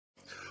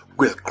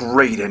With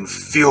great and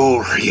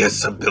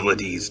furious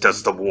abilities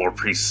does the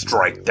Warpriest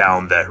strike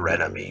down their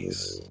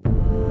enemies.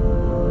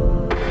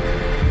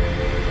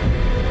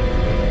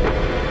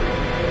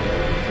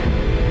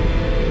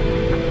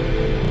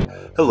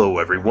 Hello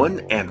everyone,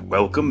 and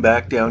welcome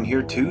back down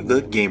here to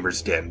the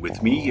Gamer's Den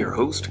with me, your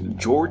host,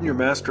 Jordan, your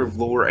master of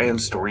lore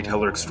and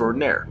storyteller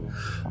extraordinaire.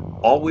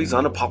 Always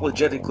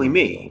unapologetically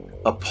me,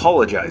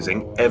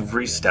 apologizing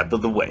every step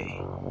of the way.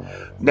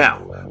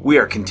 Now, we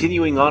are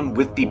continuing on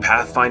with the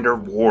Pathfinder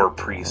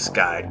Warpriest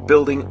guide,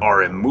 building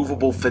our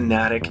immovable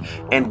fanatic,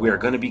 and we are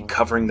going to be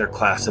covering their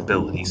class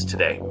abilities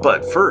today.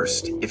 But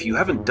first, if you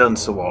haven't done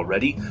so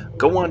already,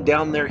 go on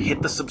down there,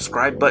 hit the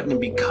subscribe button, and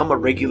become a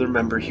regular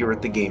member here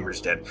at the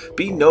Gamer's Den.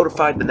 Be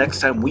notified the next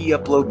time we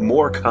upload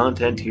more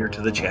content here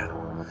to the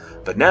channel.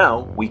 But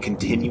now, we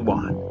continue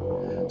on.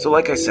 So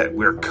like I said,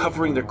 we're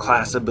covering their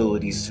class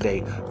abilities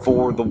today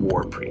for the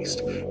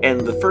Warpriest.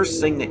 And the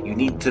first thing that you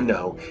need to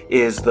know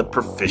is the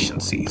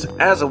proficiencies.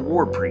 As a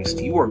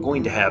Warpriest, you are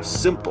going to have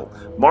simple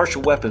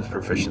martial weapons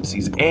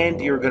proficiencies,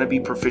 and you're going to be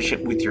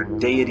proficient with your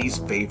deity's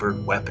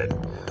favored weapon.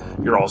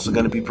 You're also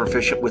going to be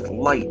proficient with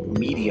light,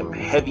 medium,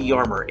 heavy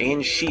armor,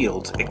 and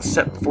shields,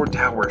 except for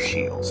tower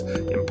shields.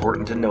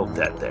 Important to note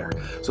that there.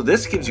 So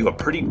this gives you a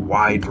pretty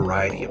wide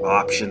variety of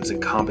options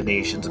and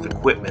combinations of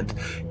equipment,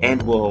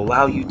 and will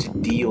allow you to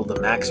deal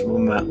the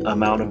maximum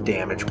amount of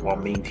damage while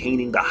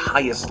maintaining the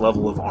highest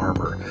level of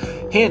armor.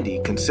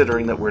 Handy,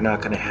 considering that we're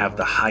not going to have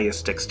the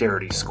highest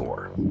dexterity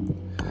score.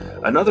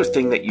 Another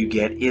thing that you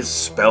get is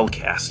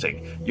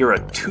spellcasting. You're a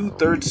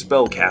 2/3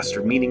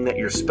 spellcaster, meaning that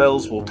your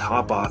spells will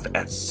top off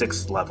at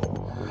 6th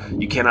level.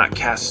 You cannot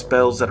cast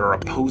spells that are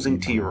opposing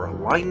to your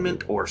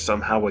alignment or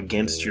somehow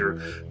against your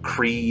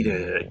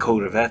creed,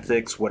 code of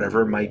ethics,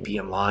 whatever might be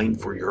in line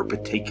for your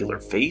particular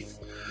faith.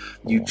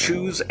 You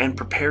choose and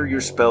prepare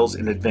your spells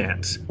in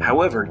advance.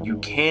 However, you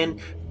can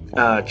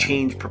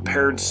change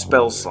prepared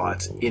spell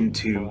slots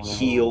into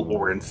heal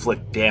or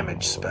inflict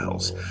damage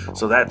spells.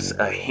 So that's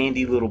a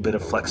handy little bit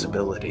of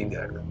flexibility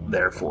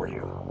there for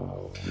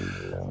you.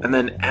 And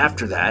then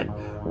after that,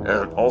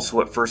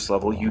 also at first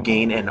level, you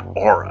gain an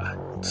aura.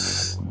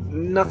 It's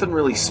nothing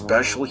really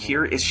special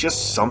here, it's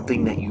just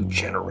something that you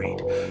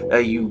generate.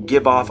 You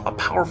give off a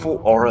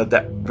powerful aura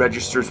that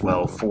registers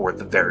well for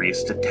the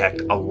various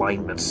detect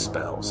alignment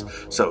spells.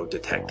 So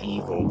detect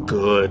evil,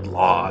 good,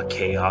 law,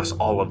 chaos,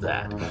 all of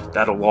that.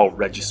 That'll all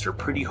register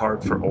pretty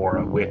hard for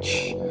aura,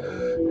 which,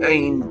 I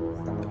mean,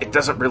 it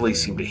doesn't really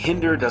seem to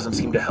hinder, doesn't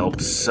seem to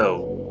help,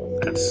 so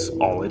that's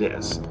all it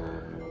is.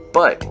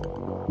 But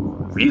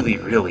really,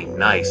 really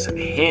nice and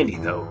handy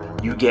though,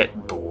 you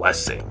get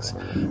blessings.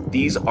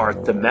 These are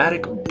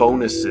thematic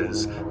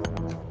bonuses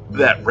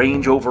that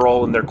range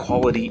overall in their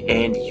quality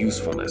and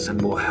usefulness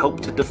and will help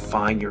to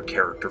define your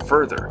character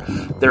further.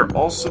 They're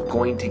also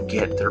going to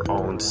get their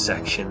own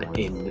section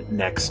in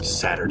next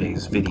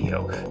Saturday's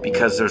video,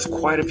 because there's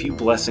quite a few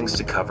blessings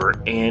to cover,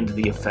 and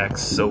the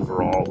effects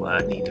overall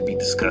need to be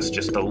discussed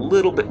just a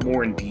little bit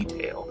more in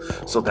detail,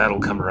 so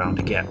that'll come around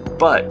again.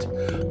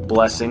 But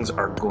blessings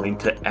are going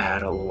to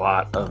add a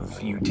lot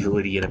of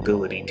utility and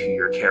ability to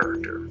your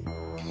character.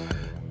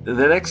 The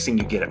next thing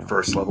you get at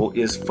first level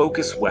is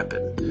Focus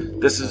Weapon.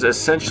 This is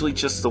essentially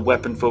just the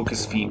weapon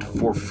focus feat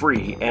for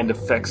free and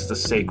affects the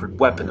Sacred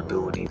Weapon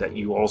ability that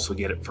you also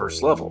get at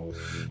first level.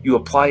 You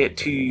apply it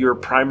to your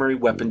primary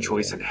weapon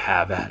choice and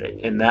have at it,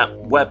 and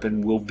that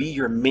weapon will be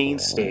your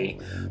mainstay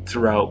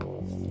throughout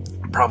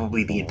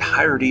probably the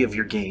entirety of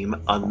your game,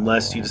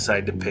 unless you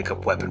decide to pick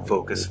up weapon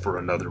focus for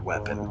another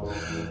weapon.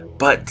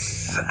 But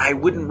I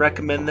wouldn't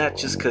recommend that,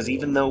 just because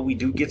even though we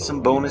do get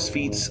some bonus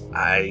feats,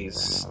 I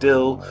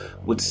still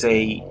would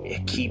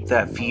say keep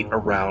that feat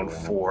around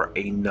for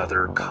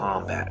another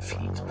combat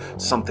feat.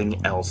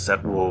 Something else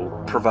that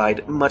will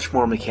provide much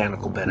more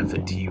mechanical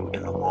benefit to you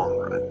in the long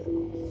run.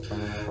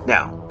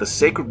 Now, the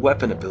Sacred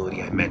Weapon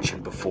ability I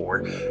mentioned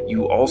before,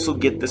 you also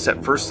get this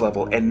at first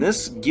level, and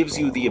this gives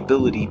you the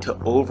ability to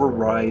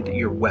override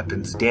your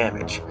weapon's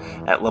damage.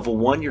 At level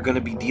 1, you're going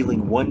to be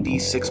dealing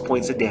 1d6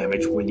 points of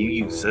damage when you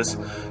use this,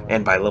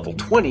 and by level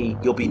 20,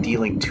 you'll be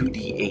dealing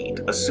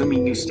 2d8,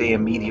 assuming you stay a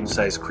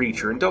medium-sized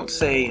creature and don't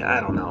say, I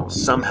don't know,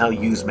 somehow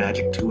use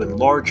magic to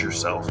enlarge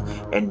yourself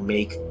and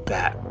make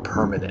that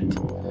permanent.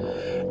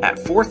 At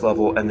 4th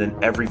level, and then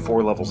every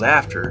 4 levels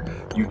after,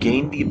 you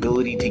gain the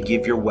ability to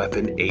give your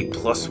weapon a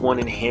 +1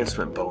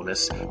 enhancement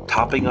bonus,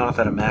 topping off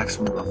at a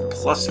maximum of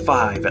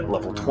 +5 at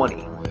level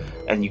 20,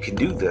 and you can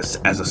do this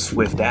as a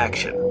swift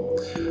action.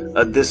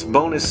 This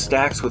bonus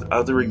stacks with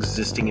other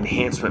existing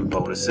enhancement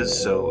bonuses,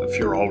 so if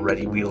you're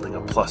already wielding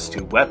a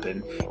 +2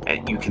 weapon,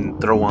 and you can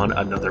throw on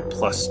another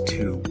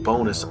 +2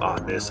 bonus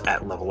on this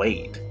at level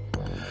 8.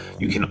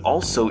 You can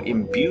also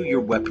imbue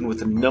your weapon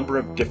with a number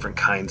of different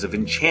kinds of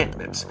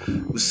enchantments,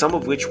 some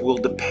of which will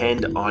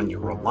depend on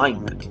your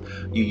alignment.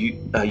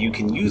 You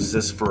can use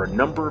this for a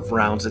number of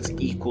rounds that's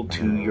equal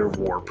to your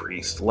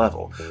Warpriest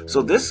level.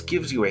 So this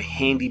gives you a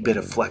handy bit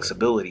of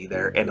flexibility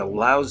there and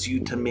allows you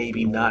to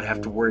maybe not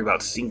have to worry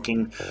about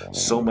sinking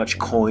so much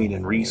coin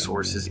and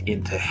resources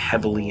into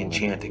heavily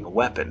enchanting a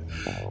weapon.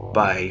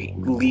 By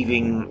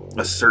leaving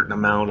a certain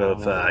amount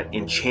of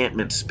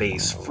enchantment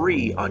space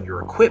free on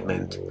your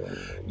equipment,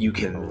 you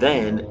can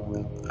then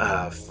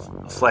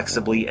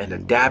flexibly and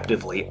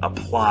adaptively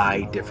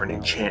apply different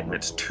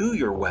enchantments to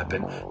your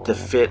weapon to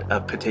fit a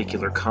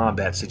particular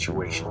combat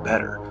situation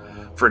better.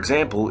 For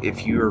example,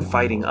 if you're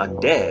fighting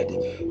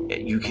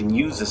undead, you can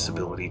use this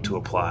ability to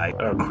apply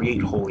or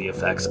create holy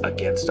effects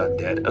against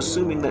undead,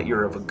 assuming that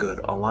you're of a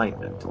good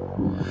alignment.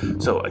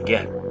 So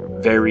again,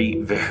 very,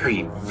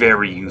 very,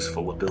 very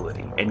useful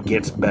ability, and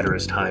gets better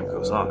as time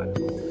goes on.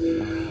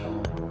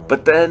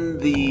 But then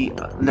the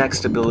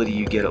next ability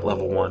you get at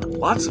level 1,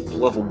 lots of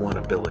level 1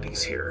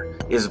 abilities here,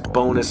 is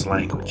bonus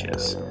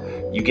languages.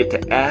 You get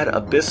to add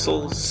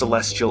Abyssal,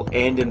 Celestial,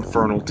 and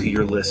Infernal to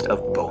your list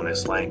of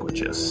bonus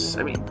languages.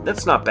 I mean,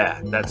 that's not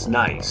bad, that's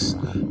nice,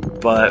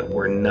 but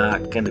we're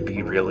not going to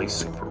be really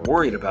super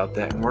worried about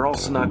that, and we're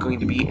also not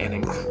going to be an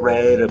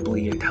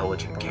incredibly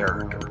intelligent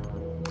character.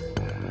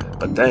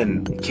 But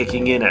then,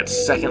 kicking in at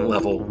 2nd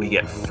level, we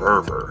get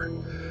Fervor.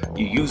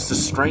 You use the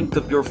strength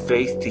of your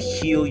faith to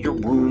heal your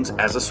wounds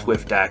as a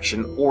swift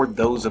action, or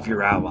those of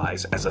your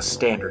allies as a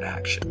standard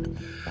action.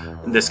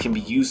 And this can be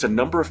used a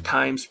number of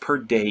times per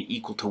day,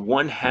 equal to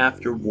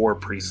 1/2 your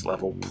Warpriest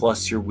level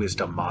plus your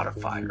Wisdom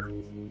modifier.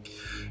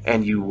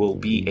 And you will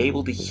be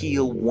able to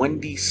heal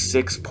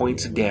 1d6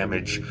 points of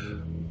damage,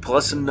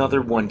 plus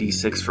another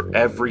 1d6 for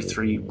every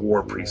 3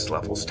 Warpriest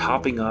levels,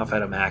 topping off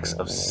at a max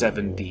of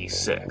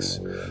 7d6.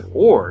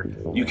 Or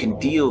you can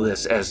deal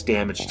this as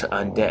damage to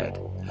undead.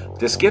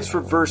 This gets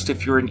reversed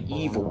if you're an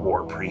evil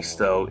Warpriest,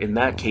 though. In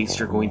that case,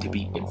 you're going to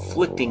be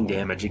inflicting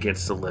damage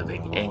against the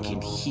living and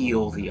can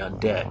heal the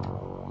undead.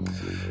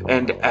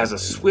 And as a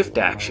swift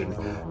action,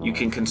 you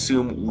can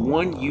consume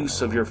 1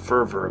 use of your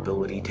Fervor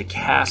ability to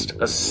cast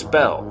a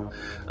spell.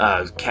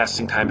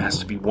 Casting time has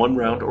to be 1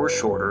 round or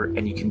shorter,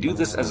 and you can do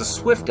this as a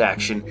swift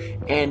action,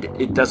 and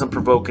it doesn't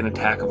provoke an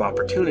attack of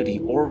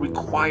opportunity or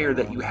require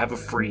that you have a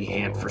free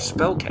hand for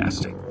spell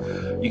casting.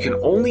 You can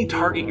only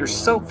target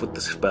yourself with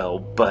the spell,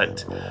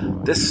 but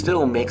this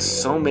still makes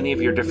so many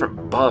of your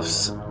different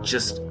buffs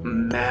just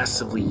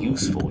massively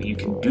useful. You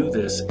can do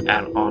this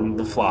on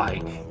the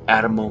fly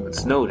at a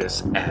moment's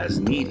notice as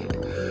needed.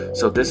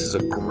 So this is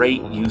a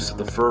great use of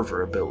the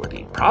Fervor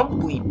ability.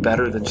 Probably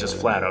better than just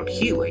flat out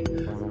healing,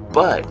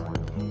 but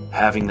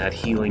having that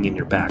healing in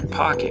your back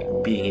pocket,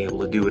 being able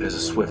to do it as a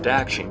swift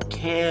action,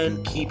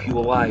 can keep you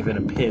alive in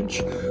a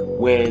pinch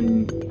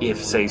when,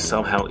 if say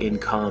somehow in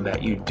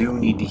combat you do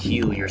need to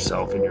heal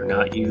yourself and you're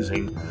not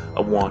using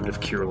a wand of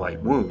Cure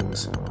Light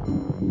Wounds.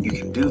 You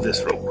can do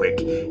this real quick,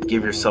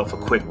 give yourself a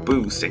quick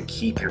boost, and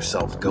keep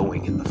yourself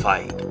going in the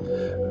fight.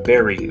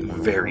 Very,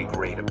 very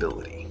great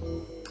ability.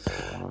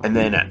 And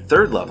then at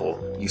 3rd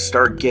level, you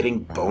start getting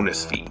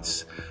bonus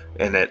feats.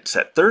 And it's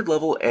at 3rd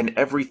level, and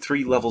every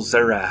 3 levels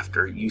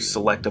thereafter, you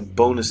select a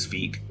bonus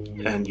feat,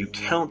 and you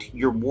count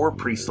your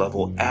Warpriest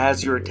level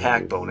as your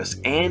attack bonus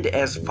and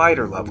as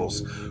fighter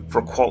levels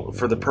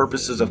for the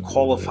purposes of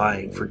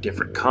qualifying for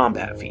different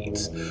combat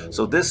feats.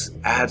 So this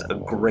adds a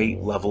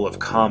great level of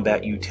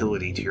combat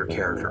utility to your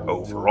character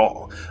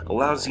overall.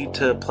 Allows you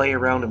to play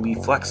around and be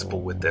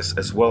flexible with this,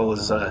 as well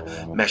as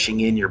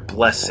meshing in your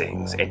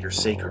blessings and your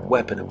sacred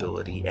weapon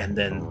ability, and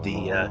then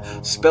the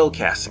spell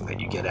casting that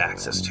you get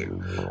access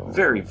to.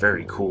 Very,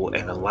 very cool,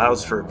 and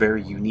allows for a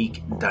very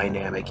unique,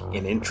 dynamic,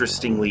 and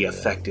interestingly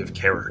effective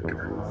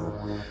character.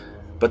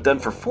 But then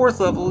for 4th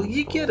level,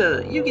 you get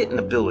an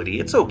ability.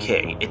 It's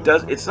okay.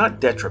 It's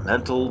not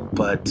detrimental,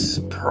 but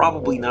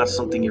probably not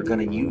something you're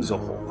going to use a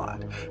whole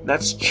lot.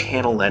 That's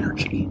Channel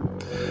Energy.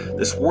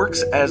 This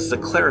works as the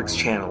Cleric's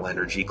Channel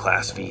Energy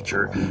class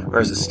feature,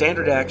 where as a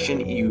standard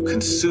action, you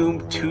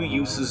consume 2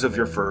 uses of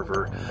your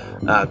Fervor.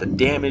 The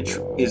damage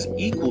is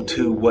equal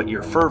to what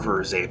your Fervor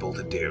is able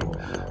to do.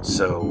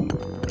 So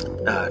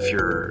if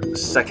you're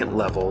 2nd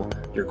level,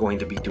 you're going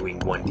to be doing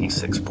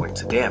 1d6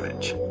 points of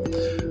damage.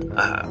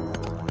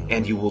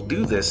 And you will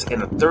do this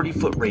in a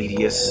 30-foot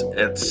radius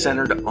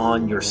centered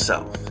on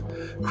yourself.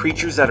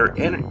 Creatures that are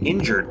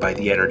injured by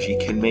the energy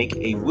can make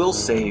a will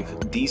save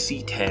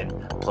DC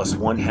 10 plus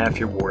 1/2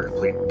 your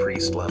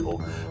Warpriest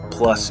level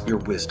plus your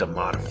Wisdom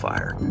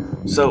modifier.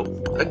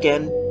 So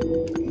again,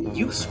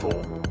 useful,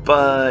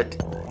 but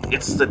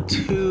it's the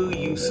 2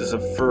 uses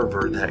of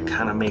Fervor that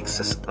kind of makes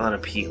this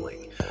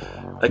unappealing.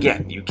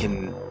 Again, you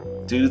can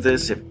do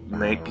this, it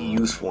might be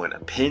useful in a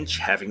pinch,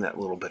 having that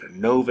little bit of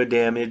Nova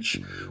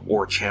damage,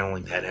 or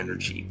channeling that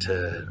energy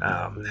to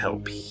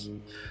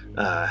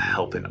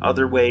help in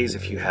other ways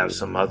if you have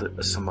some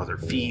other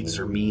feats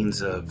or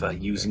means of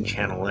using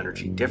channel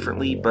energy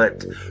differently.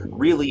 But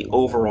really,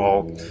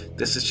 overall,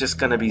 this is just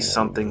going to be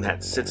something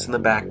that sits in the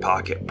back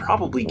pocket,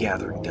 probably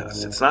gathering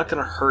dust. It's not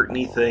going to hurt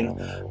anything,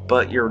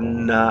 but you're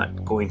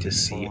not going to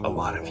see a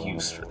lot of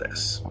use for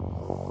this.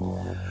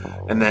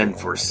 And then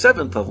for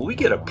 7th level, we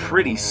get a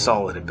pretty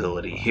solid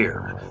ability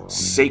here,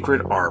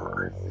 Sacred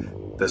Armor.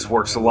 This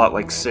works a lot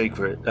like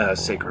Sacred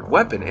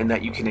Weapon in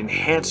that you can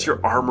enhance your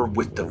armor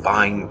with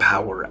divine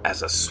power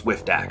as a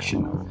swift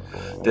action.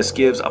 This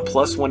gives a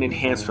 +1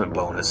 enhancement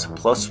bonus,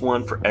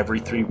 +1 for every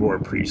 3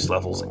 Warpriest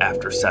levels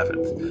after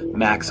 7th,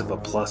 max of a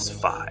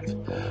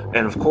 +5.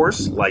 And of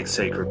course, like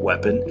Sacred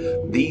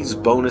Weapon, these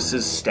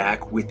bonuses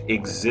stack with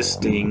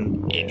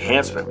existing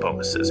enhancement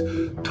bonuses,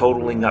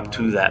 totaling up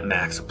to that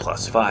max of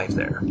 +5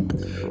 there.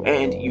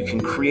 And you can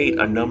create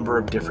a number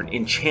of different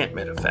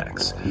enchantment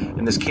effects,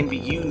 and this can be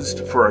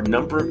used for a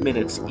number of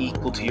minutes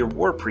equal to your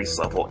Warpriest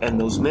level, and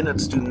those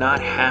minutes do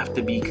not have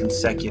to be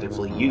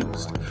consecutively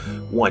used.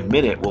 1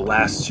 minute will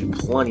last you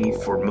plenty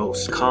for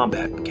most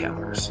combat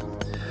encounters.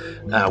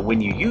 When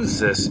you use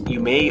this, you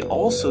may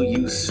also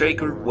use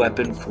Sacred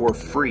Weapon for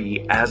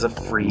free as a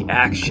free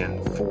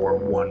action for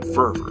 1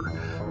 fervor.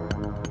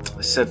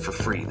 I said for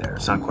free there,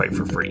 it's not quite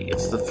for free.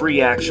 It's the free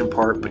action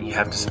part, but you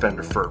have to spend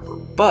a fervor.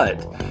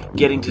 But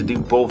getting to do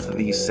both of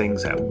these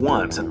things at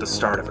once at the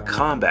start of a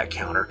combat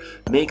counter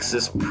makes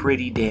this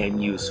pretty damn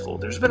useful.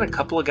 There's been a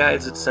couple of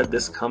guys that said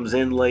this comes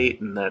in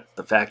late and that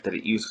the fact that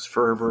it uses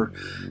fervor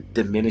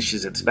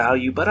diminishes its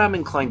value, but I'm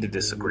inclined to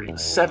disagree.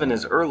 7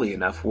 is early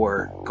enough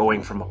where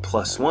going from a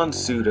 +1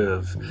 suit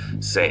of,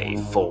 say,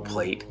 full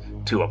plate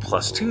to a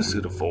 +2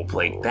 suit of full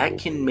plate, that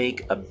can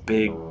make a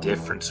big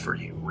difference for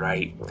you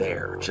right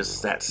there.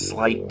 Just that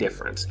slight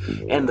difference.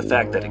 And the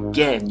fact that,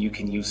 again, you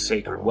can use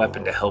Sacred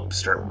Weapon to help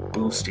start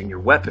boosting your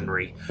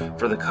weaponry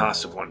for the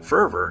cost of 1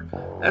 fervor,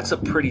 that's a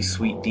pretty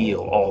sweet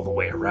deal all the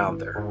way around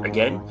there.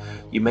 Again,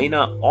 you may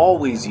not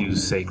always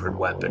use Sacred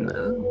Weapon,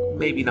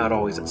 maybe not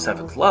always at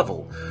 7th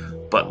level,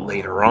 but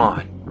later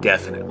on,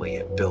 definitely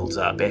it builds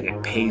up and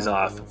it pays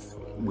off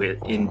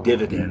in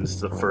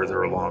dividends the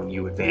further along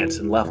you advance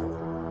in level.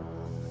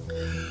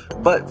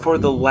 But for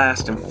the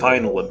last and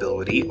final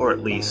ability, or at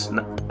least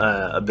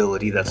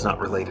ability that's not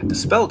related to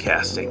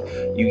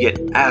spellcasting, you get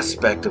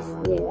Aspect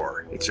of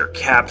War. It's your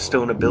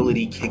capstone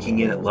ability kicking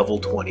in at level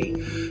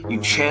 20.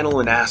 You channel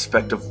an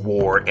Aspect of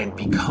War and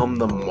become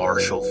the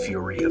martial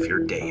fury of your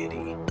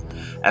deity.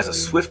 As a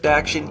swift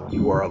action,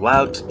 you are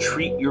allowed to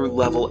treat your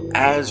level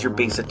as your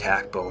base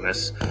attack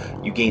bonus.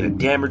 You gain a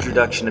damage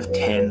reduction of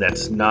 10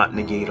 that's not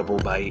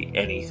negatable by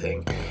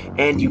anything,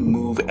 and you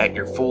move at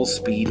your full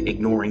speed,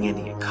 ignoring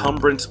any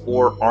encumbrance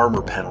or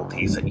armor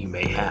penalties that you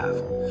may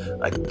have.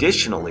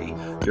 Additionally,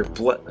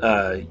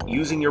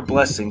 using your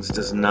blessings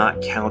does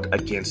not count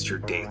against your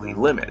daily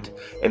limit,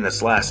 and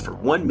this lasts for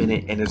 1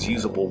 minute and is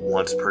usable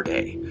once per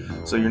day.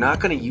 So you're not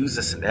going to use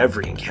this in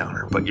every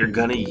encounter, but you're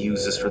going to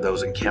use this for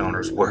those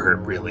encounters where it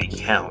really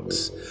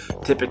counts.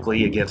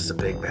 Typically against the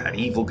big bad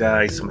evil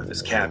guy, some of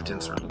his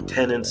captains or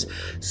lieutenants,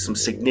 some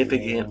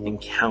significant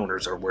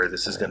encounters are where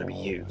this is going to be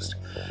used.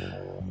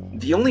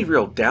 The only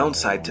real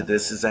downside to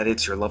this is that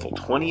it's your level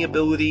 20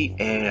 ability,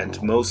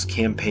 and most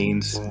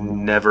campaigns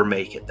never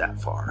make it that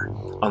far.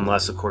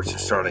 Unless, of course, you're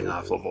starting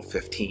off level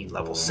 15,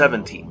 level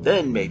 17,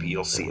 then maybe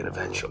you'll see it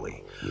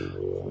eventually.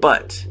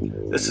 But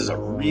this is a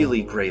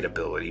really great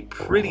ability,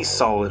 pretty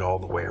solid all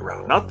the way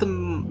around. Not the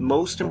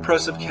most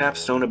impressive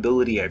capstone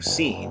ability I've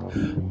seen,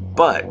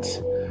 but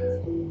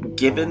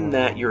given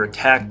that your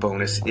attack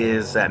bonus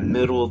is that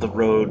middle of the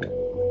road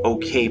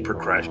okay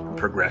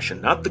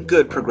progression, not the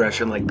good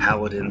progression like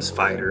paladins,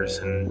 fighters,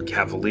 and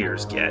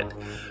cavaliers get,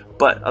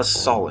 but a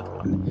solid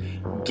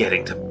one.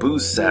 Getting to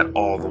boost that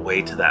all the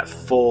way to that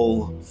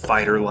full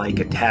fighter-like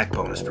attack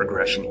bonus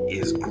progression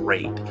is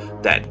great.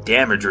 That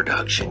damage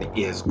reduction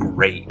is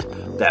great.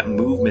 That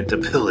movement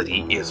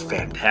ability is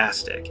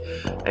fantastic.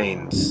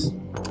 And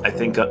I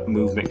think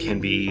movement can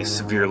be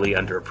severely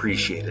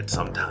underappreciated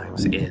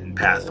sometimes in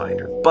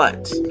Pathfinder,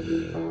 but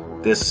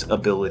this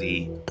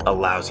ability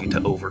allows you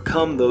to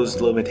overcome those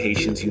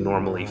limitations you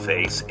normally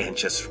face and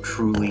just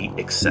truly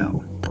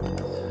excel.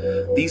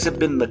 These have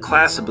been the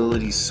class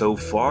abilities so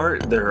far.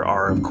 There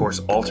are, of course,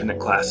 alternate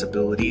class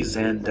abilities,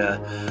 and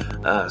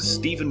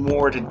Stephen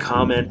Ward had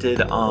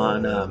commented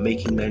on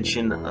making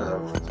mention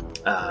of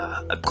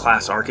a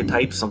class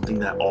archetype, something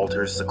that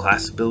alters the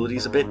class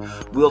abilities a bit.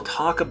 We'll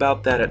talk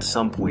about that at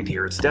some point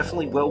here. It's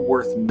definitely well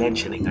worth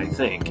mentioning, I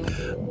think,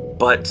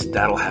 but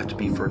that'll have to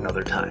be for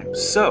another time.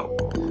 So,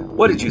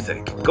 what did you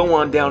think? Go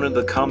on down in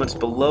the comments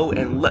below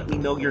and let me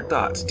know your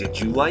thoughts. Did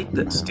you like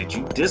this? Did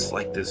you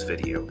dislike this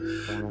video?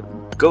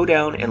 Go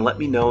down and let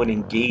me know and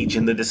engage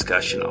in the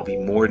discussion. I'll be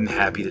more than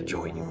happy to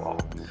join you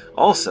all.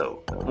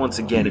 Also, once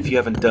again, if you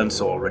haven't done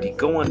so already,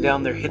 go on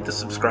down there, hit the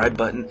subscribe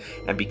button,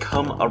 and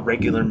become a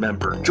regular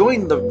member.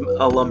 Join the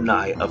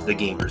alumni of the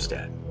Gamers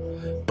Den.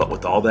 But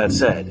with all that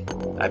said,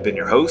 I've been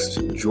your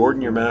host,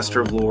 Jordan, your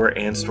Master of Lore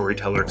and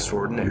Storyteller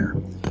Extraordinaire.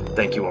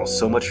 Thank you all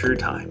so much for your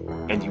time,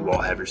 and you all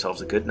have yourselves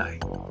a good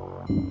night.